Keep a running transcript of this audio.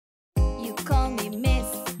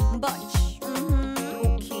bunch.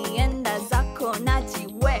 Ukienda zako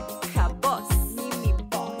najiweka boss. Mimi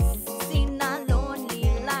boss. Sina lonely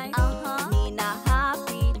life. Nina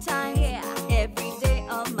happy time. Every day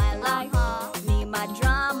of my life. Ni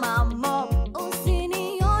madrama mob.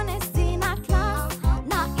 Usinione sina class.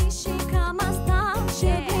 Naishi kama star.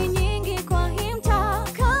 Sherehe nyingi kwa himta.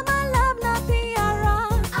 Kama love na piara.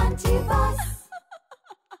 Auntie Boss.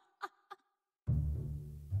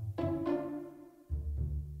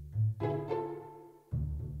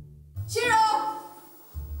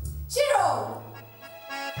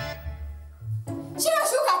 Shiro,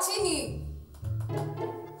 shuka chini.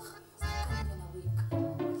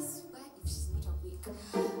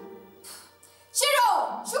 Shiro,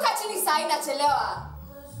 shuka chini saa inachelewa.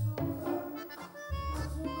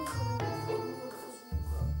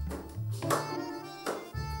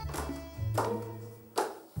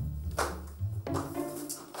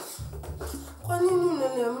 Kwa nini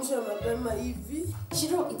unaniamsha mapema hivi?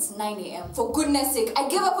 Shiro, it's 9 a.m. For goodness sake, I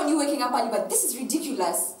gave up on you waking up early, but this is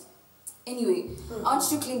ridiculous. Anyway, I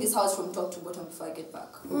want you to clean this house from top to bottom before I get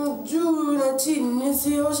back. Juu na chini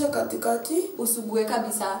nisioshe katikati. Usubuhe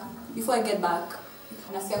kabisa before I get back.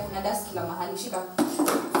 Nasikia kuna dust kila mahali. Shika.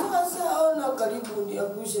 Sasa ona karibu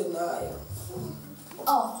niagushe nayo.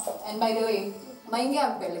 Oh, and by the way, Maingi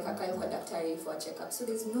ampeleka Kyle kwa daktari for a checkup, so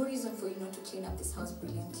there's no reason for you not to clean up this house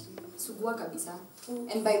brilliantly. Sugua kabisa.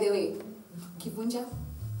 And by the way, kivunja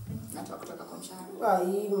natoka kutoka kwa mshahara.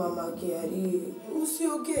 Ai mama Kiari,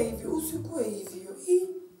 usiongee hivi, usikue hivyo.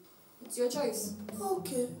 It's your choice.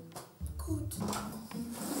 Okay. Good.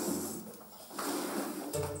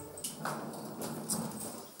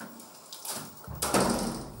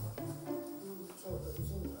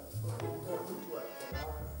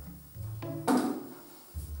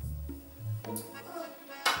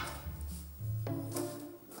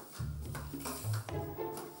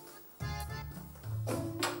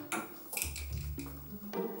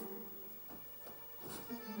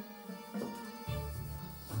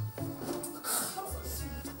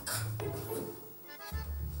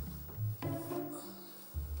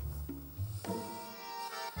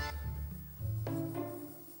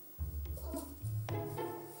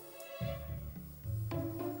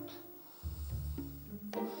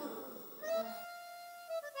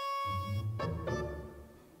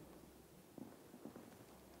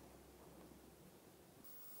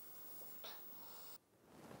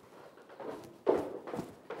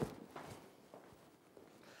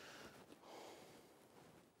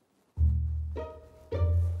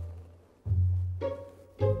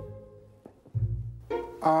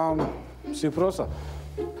 Siprosa.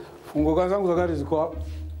 Funguo zangu za gari ziko wapi?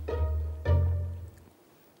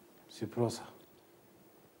 Siprosa.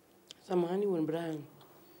 Samahani Bwana Brian.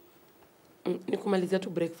 Nikumalizia tu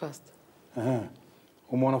breakfast.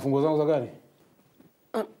 Umeona funguo zangu za gari?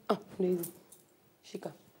 Ndio.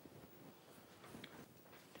 Shika.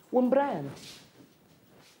 Bwana Brian.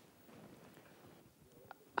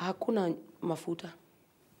 Hakuna mafuta.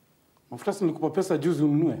 Mafuta si nilikupa pesa juzi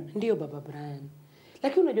ununue? Ndio baba Brian.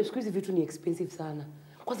 Lakini unajua siku hizi vitu ni expensive sana.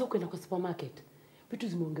 Kwanza ukienda kwa supermarket, vitu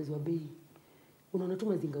zimeongezwa bei. Unaona tu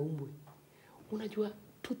mazingaumbwe. Unajua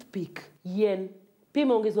toothpick, yen, pia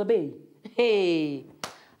imeongezwa bei. Hey,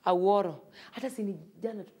 aworo. Hata si ni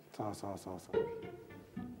jana tu. Sawa.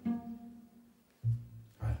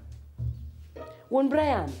 Bwana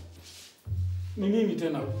Brian. Ni nini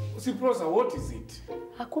tena? Siprosa, what is it?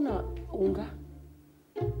 Hakuna unga.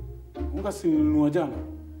 Unga si nilinunua jana.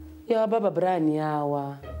 Ya baba Brian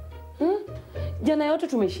yawa. Jana yote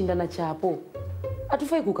tumeshinda na chapo.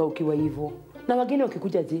 Hatufai kukaukiwa hivyo. Na wageni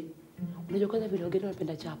wakikuja je? Unajua kwanza vile wageni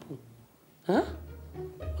wanapenda chapo.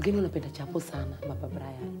 Wageni wanapenda chapo sana baba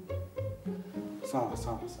Brian. Sawa.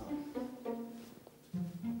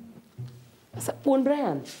 Sasa Bwana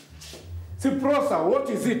Brian. Siprosa, what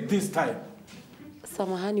is it this time?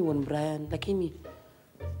 Samahani Bwana Brian, lakini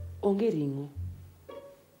ongeringo.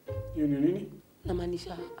 Hiyo ni nini?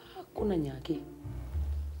 Namaanisha hakuna nyake.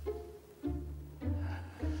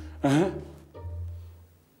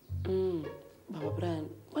 Baba Brian,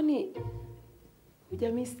 kwani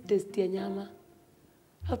hujamiss taste ya nyama?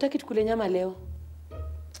 Hautaki tukule nyama leo?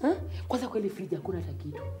 Kwanza kwa ile fridge hakuna hata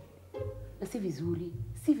kitu. Na si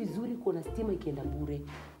vizuri kuona stima ikienda bure.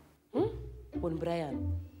 Bwana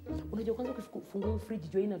Brian, unajua kwanza ukifungua fridge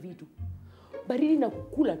jua ina vitu. Baridi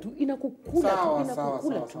inakukula tu. Sawa.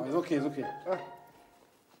 It's okay.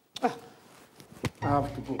 I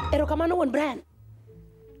have to go. Ero kama no Bwana Brian.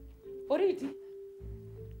 Oriti.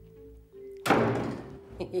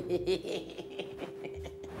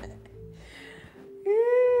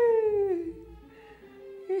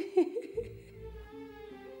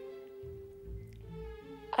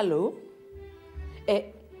 Hello?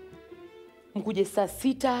 Mkuje saa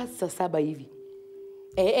 6, saa 7 hivi.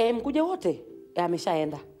 Mkuje wote?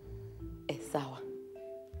 Ameshaenda. Sawa.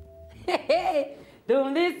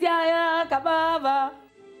 Tumdisia ya kababa.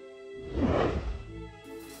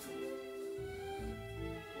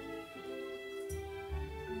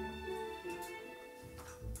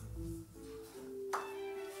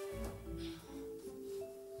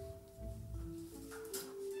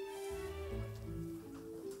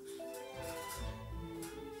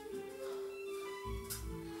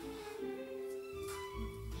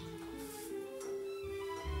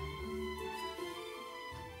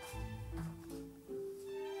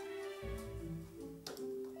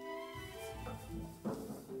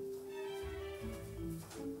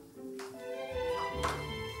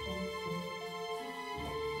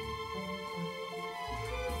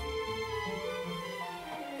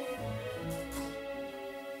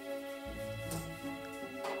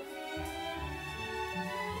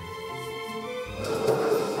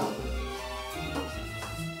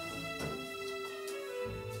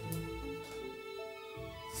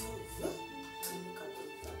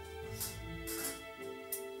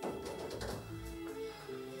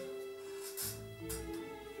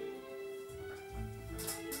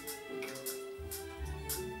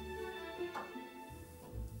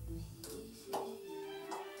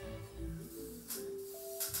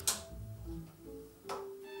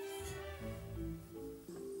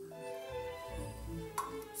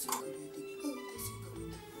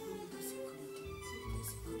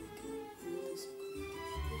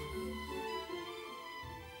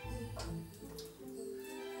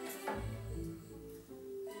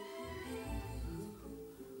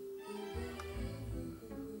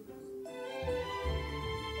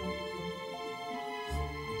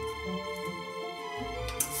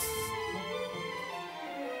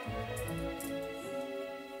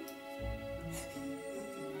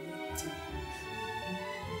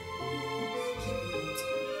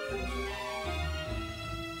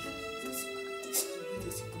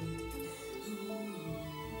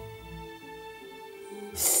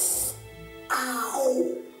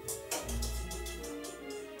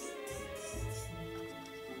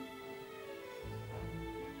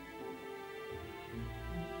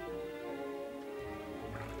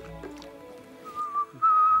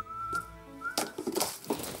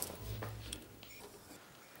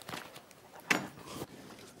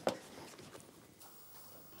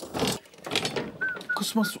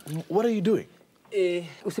 Cosmos, what are you doing?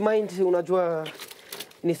 Usimaindi unajua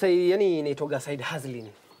ni yani inaitoga side hustling.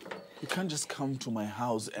 You can't just come to my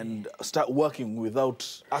house and start working without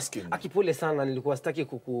asking. Akipole sana nilikuwa sitaki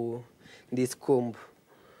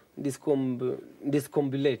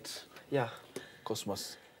discombulate. Yeah.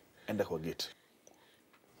 Cosmos, enda kwa gate.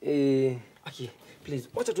 Aki, please,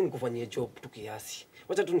 wacha tu nikufanyie job tu kiasi.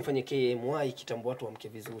 Wacha tu nifanye KMY kitambo watu wamke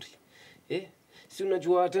vizuri. Si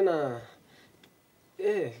unajua tena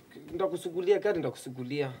ndakusugulia gari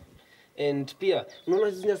ndakusugulia. And pia unaona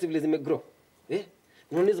hizo nyasi vile zimegrow?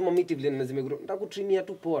 Unaona hizo mamiti vile zimegrow? Ndakutrimia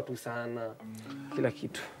tu poa tu sana. Kila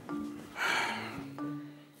kitu.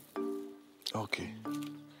 Okay.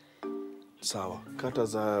 Sawa. Kata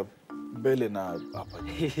za mbele na hapa.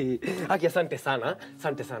 Aki, asante sana.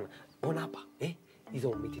 Asante sana. Ona hapa, hizo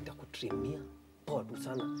mamiti ndakutrimia poa tu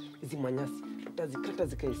sana. Hizi manyasi tutazikata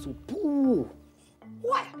zikae supu.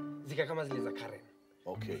 Zika kama zile za Karen.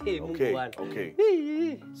 Okay. Okay.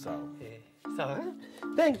 Sawa. Sawa.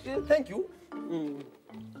 Thank you. Thank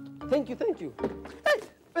you.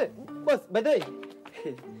 Hey, boss, by the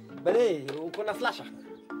way, uko na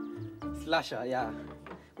slasher, yeah.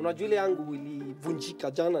 Unajua ile yangu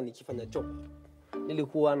ilivunjika jana nikifanya job.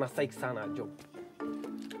 Nilikuwa na psych sana job.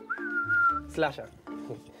 Slasher.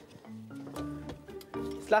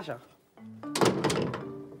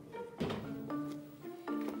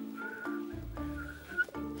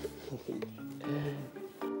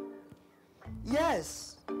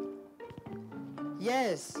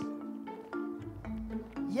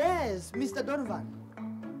 Yes, Mr. Donovan.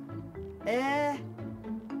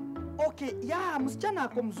 Okay, yeah, msichana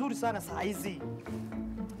ako mzuri sana saa hizi.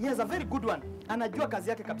 Yes, a very good one. Anajua kazi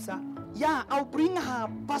yake kabisa. Yeah, I'll bring her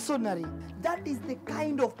personally. That is the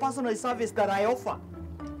kind of personal service that I offer.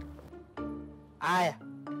 Aya.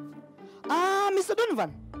 Mr.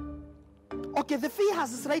 Donovan. Okay, the fee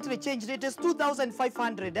has slightly changed. It is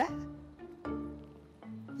 2,500,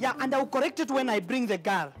 Yeah, and I'll correct it when I bring the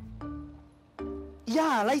girl.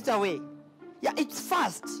 Yeah, right away. Yeah, it's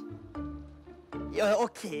fast. Yeah,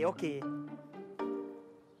 okay.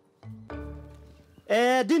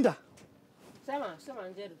 Dinda. Sema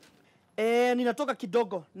Njeru. Ninatoka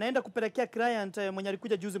kidogo. Naenda kupelekea client mwenye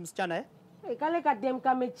alikuja juzi msichana Hey, kale kadem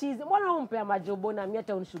kamechizi. Mbona umpea majobo na mimi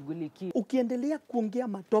hata unishughulikie? Ukiendelea kuongea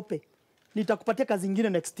matope, nitakupatia kazi nyingine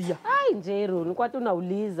next year. Ai Njeru, nilikuwa tu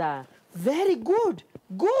nauliza. Very good.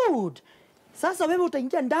 Good. Sasa wewe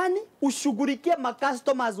utaingia ndani ushughulikie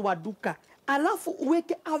customers wa duka. Alafu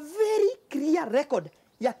uweke a very clear record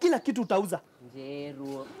ya kila kitu utauza.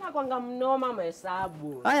 Njeru, nakwanga mnoma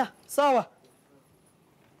mahesabu. Haya, sawa.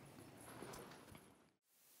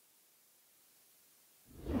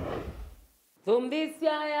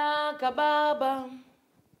 Tumbisya ya kababa.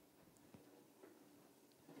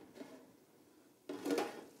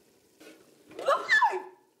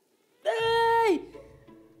 Hey!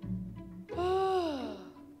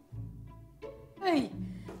 Hey!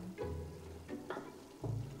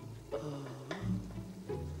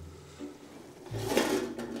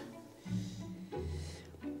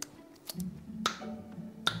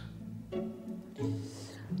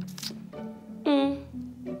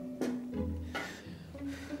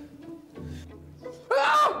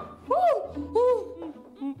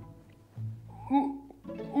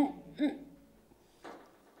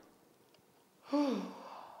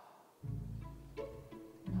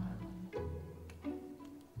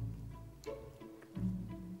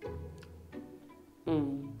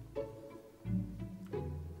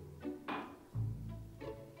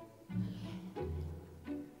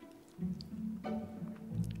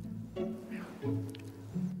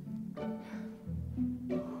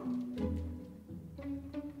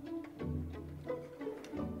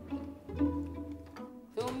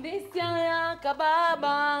 Tumbisya ya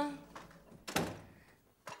kababa.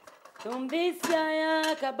 Tumbisya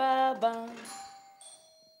ya kababa.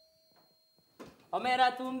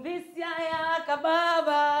 Omera tumbisya ya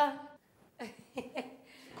kababa.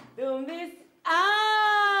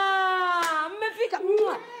 Mmefika.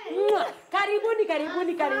 Karibuni.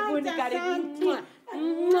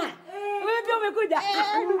 Wewe pia umekuja?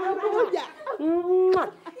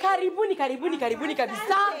 Karibuni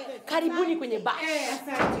kabisa. Karibuni kwenye bar.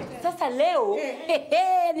 Sasa leo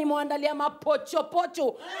nimeandalia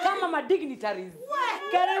mapochopocho kama madignitaries.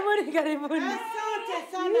 Karibuni.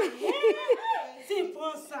 Asante sana.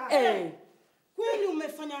 Simposa. Kwani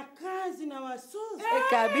umefanya kazi na wasuzi?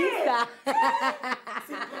 Kabisa.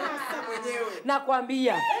 Simposa mwenyewe.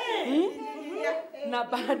 Nakwambia. Na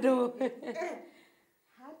bado.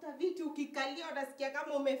 Hata vitu ukikalia unasikia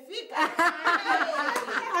kama umefika.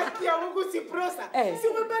 Akia Mungu Simposa. Si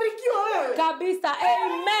umebarikiwa wewe? Kabisa.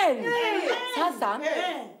 Amen. Sasa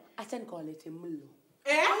acha nikalete mlo.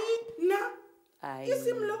 Na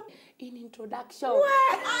kisi mlo? In introduction.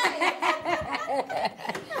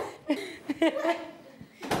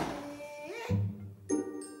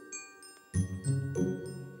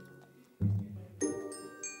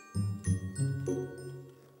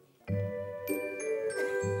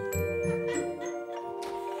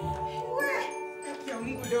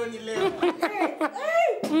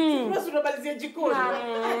 Simposa unabalizia jikoni.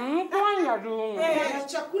 Panya tu.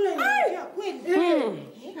 Chakula inaingia kweli.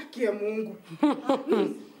 Akia Mungu.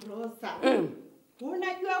 Rosa.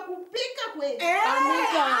 Unajua kupika kweli?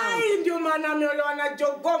 Ai ndio maana ameolewa na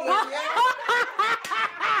jogoo mwenyewe.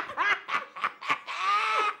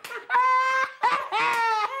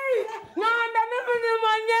 Naenda mimi ni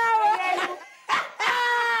mwenyewe.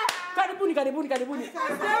 Karibuni.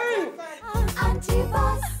 Auntie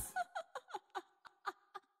Boss.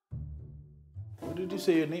 What did you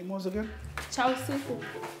say your name was again? Chelsea.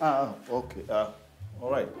 Okay. All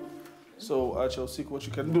right. So, Chelsea, what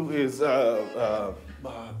you can do is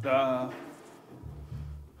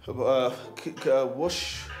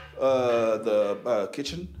wash the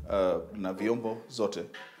kitchen, na vyombo zote.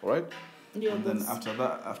 All right. And then after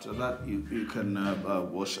that, you can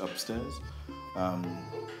wash upstairs,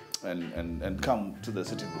 and come to the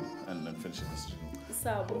sitting room and finish the sitting room.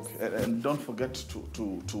 Okay. And don't forget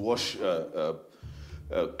to wash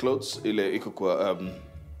clothes, ile iko kwa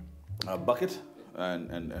bucket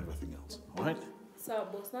and everything else. All right? Sawa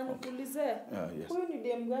boss, na nikuulize. Yes. Huyu ni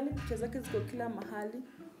dem gani picha zake ziko kila mahali?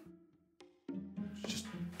 Just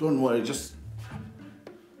don't worry.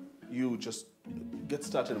 You just get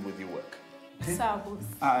started with your work. Okay? Sawa boss.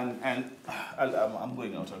 And I'm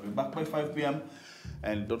going out. I'll be back by 5 p.m.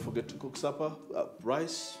 And don't forget to cook supper,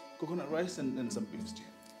 rice, coconut rice, and some beef stew.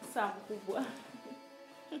 Sawa kubwa.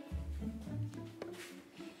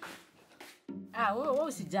 Wewe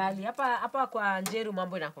usijali. Hapa kwa Njeru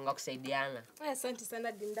mambo inakonga kusaidiana. Asante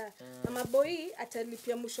sana Dinda. Mama boy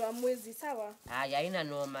atalipia mwisho wa mwezi, sawa? Haina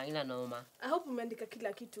noma. I hope umeandika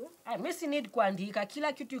kila kitu. Mimi si need kuandika,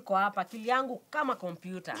 kila kitu iko hapa. Akili yangu kama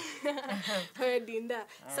kompyuta. Wewe Dinda.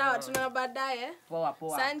 Sawa, tunaona baadaye. Poa.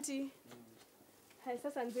 Asante. Hai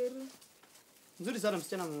sasa Njeru. Nzuri sana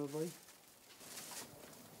msichana mama boy.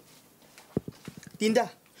 Dinda,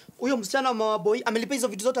 huyo msichana wa mama boy amelipa hizo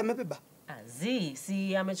vitu zote amebeba?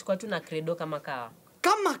 Si amechukua tu na credo kama kawa.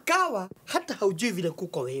 Kama kawa, hata haujui vile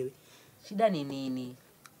kuko wewe. Shida ni nini?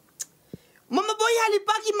 Mama boy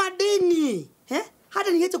alipaki madeni.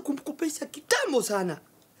 Hata ningeacha kumkopesha kitambo sana.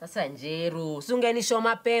 Sasa Njeru, si ungenisho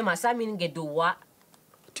mapema, sasa mimi ningedua.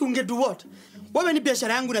 Tungedu what? Wewe ni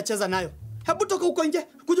biashara yangu nacheza nayo. Hebu toka huko nje,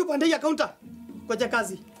 kuja upande hii counter. Ngoja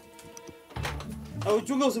kazi. Au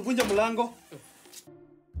chunga usivunje mlango.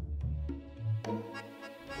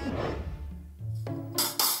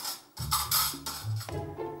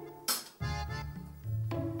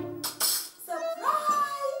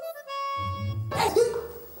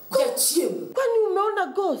 Kwani umeona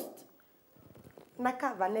ghost?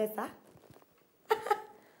 Naka Vanessa.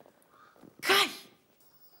 Kai.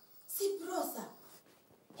 Si brosa.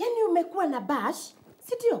 Yaani umekuwa na bash,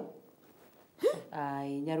 si ndio?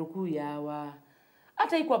 Nyaruku yawa.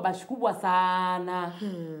 Hata iko bash kubwa sana.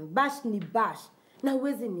 Bash ni bash. Na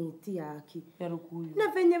uwezi niitia haki. Nyaruku. Na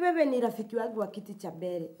venye wewe ni rafiki wangu wa kiti cha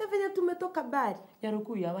mbele. Na venye tumetoka bari.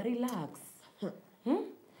 Nyaruku yawa, relax.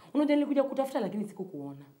 Unajua nilikuja kutafuta lakini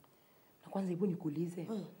sikukuona. Na kwanza hebu nikuulize.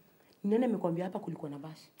 Nani amekwambia hapa kulikuwa na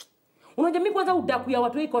bash? Unajua mimi kwanza udaku ya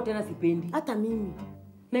watu iko tena sipendi. Hata mimi.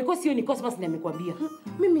 Na iko sio ni Cosmas ndiye amekwambia.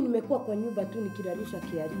 Mimi nimekuwa kwa nyumba tu nikirarisha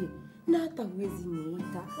kiarie. Na hata huwezi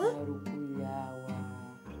niita. Nyaruku yawa.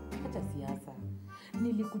 Acha siasa.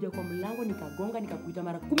 Nilikuja kwa mlango nikagonga nikakuita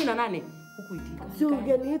mara 18 hukuitika. Si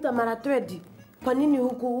ungeniita mara 20. Kwa nini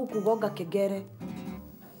huku gonga kegere?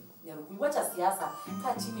 Nyaruku acha siasa.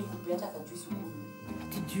 Kaa chini kupe hata kajuisi huku.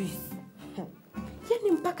 Juice.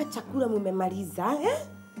 Yaani mpaka chakula mmemaliza,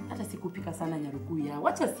 Hata sikupika sana Nyaruku ya.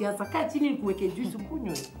 Wacha siasa, kaa chini nikuweke juice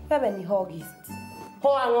kunywe. Wewe ni hogist.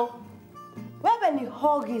 Hoango. Wewe ni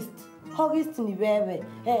hogist. Hogist ni wewe.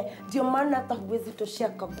 Ndio maana hata huwezi toshea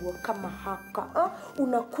kagua kama haka.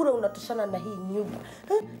 Unakula unatoshana na hii nyumba.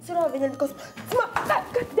 Sio venye niko. Sema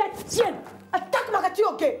that attack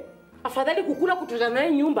makatioke. Afadhali kukula kutoshana na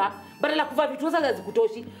hii nyumba badala kuvaa vitu za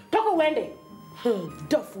zikutoshi. Toka uende.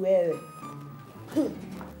 Dofu wewe.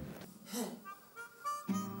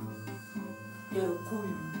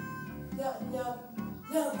 Nyarukuyu.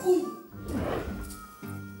 Nyarukuyu.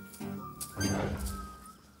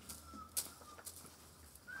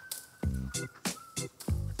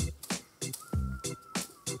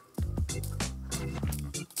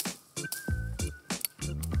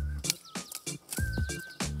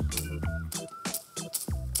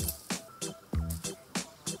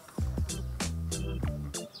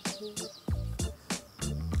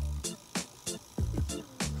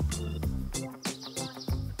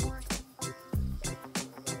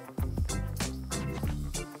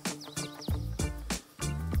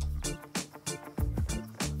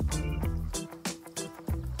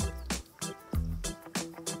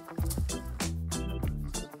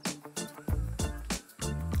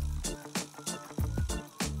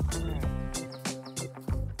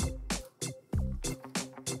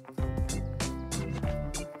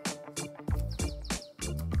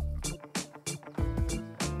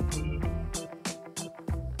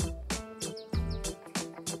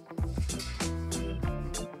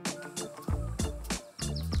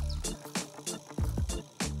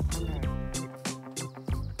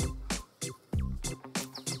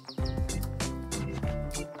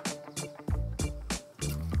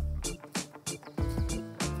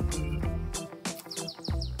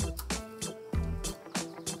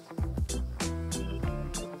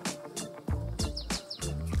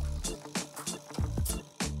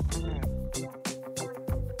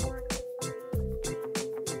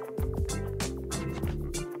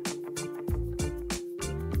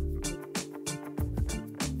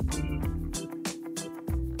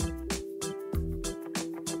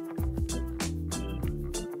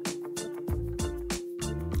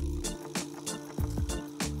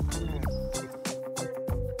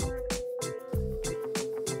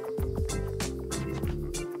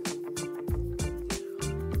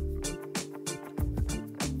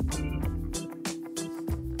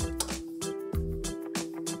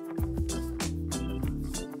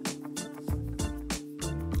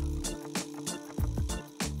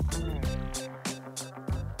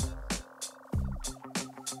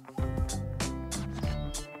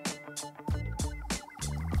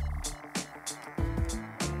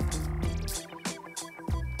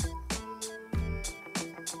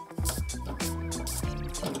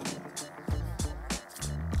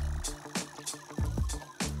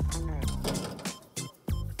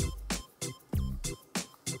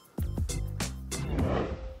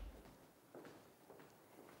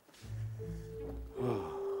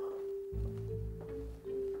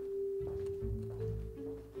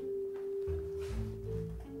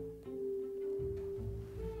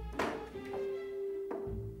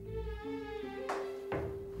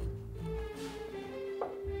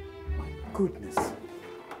 goodness.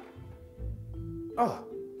 Oh.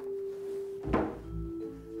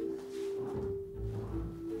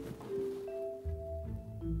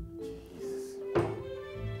 Jesus.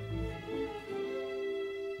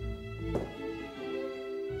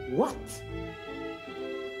 What?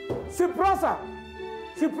 Ciprosa!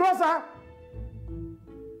 Ciprosa!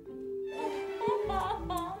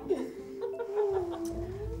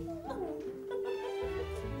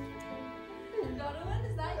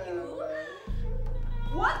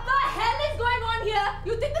 What the hell is going on here?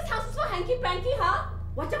 You think this house is for hanky-panky, huh?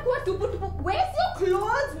 Where's your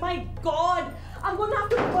clothes? My God! I'm gonna have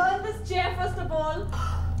to burn this chair first of all.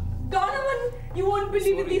 Donovan, you won't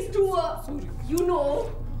believe it. These two are... You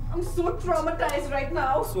know, I'm so traumatized right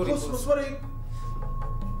now. Sorry.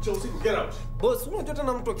 Chelsea, get out. Boss, unajua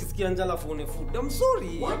tena mtu akisikia njala phone food. I'm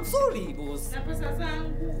sorry. What? I'm sorry, boss.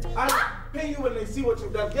 I'll pay you when I see what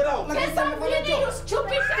you've done. Get out. Yes, I'm really, you stupid.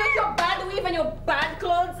 Take your bad weave and your bad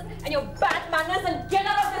clothes and your bad manners and get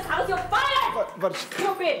out of this house. You're fired. But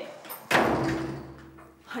Stupid.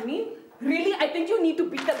 Honey, really? I think you need to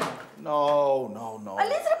beat them up. No. At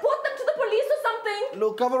least report them to the police or something.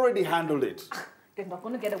 Look, I've already handled it. They're not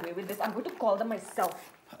going to get away with this. I'm going to call them myself.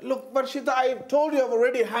 Look, Varshita, I told you I've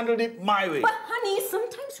already handled it my way. But honey,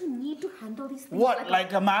 sometimes you need to handle these things. What,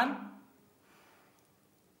 like a man?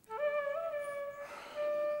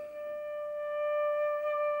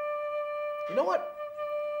 You know what?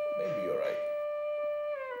 Maybe you're right.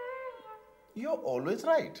 You're always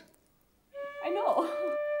right. I know.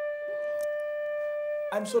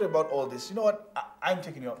 I'm sorry about all this. You know what? I'm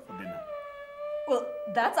taking you out for dinner. Well,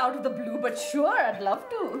 that's out of the blue, but sure, I'd love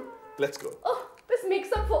to. Let's go. Oh, this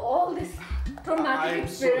makes up for all this traumatic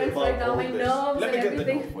experience right now. My nerves and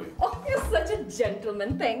everything. For you. Oh, you're such a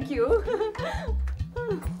gentleman. Thank you.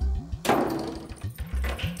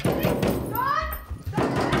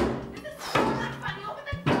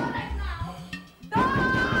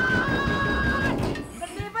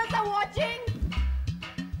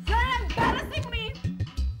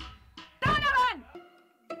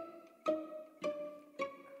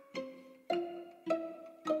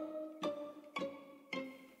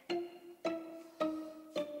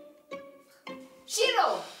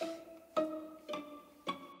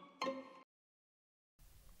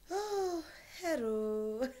 Oh,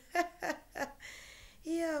 hello.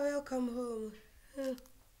 Yeah, welcome home.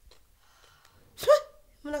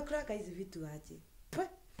 Mnakuraka hizi vitu aje?